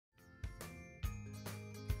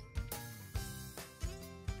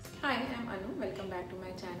Hi, I'm Anu. Welcome back to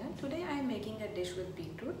my channel. Today I am making a dish with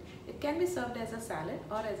beetroot. It can be served as a salad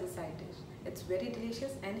or as a side dish. It's very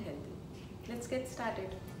delicious and healthy. Let's get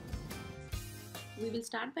started. We will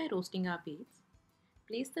start by roasting our beets.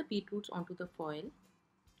 Place the beetroots onto the foil.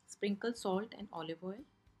 Sprinkle salt and olive oil.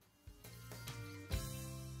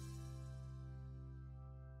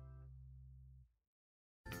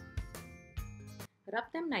 Rub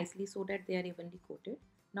them nicely so that they are evenly coated.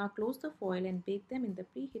 Now close the foil and bake them in the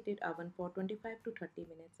preheated oven for 25 to 30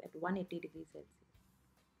 minutes at 180 degrees Celsius.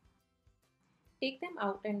 Take them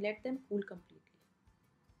out and let them cool completely.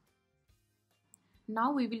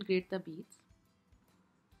 Now we will grate the beets.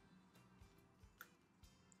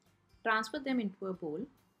 Transfer them into a bowl.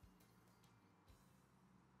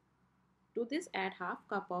 To this add half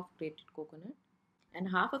cup of grated coconut and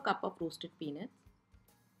half a cup of roasted peanuts.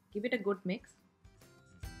 Give it a good mix.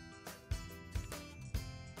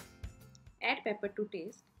 Add pepper to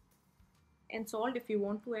taste and salt if you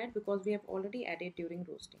want to add because we have already added during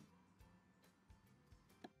roasting.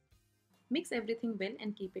 Mix everything well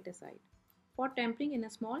and keep it aside. For tempering, in a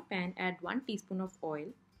small pan add 1 teaspoon of oil,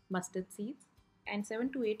 mustard seeds and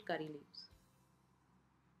 7 to 8 curry leaves.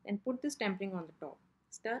 Then put this tempering on the top.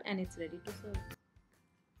 Stir and it's ready to serve.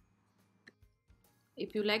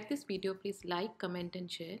 If you like this video, please like, comment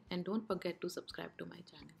and share, and don't forget to subscribe to my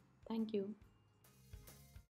channel. Thank you.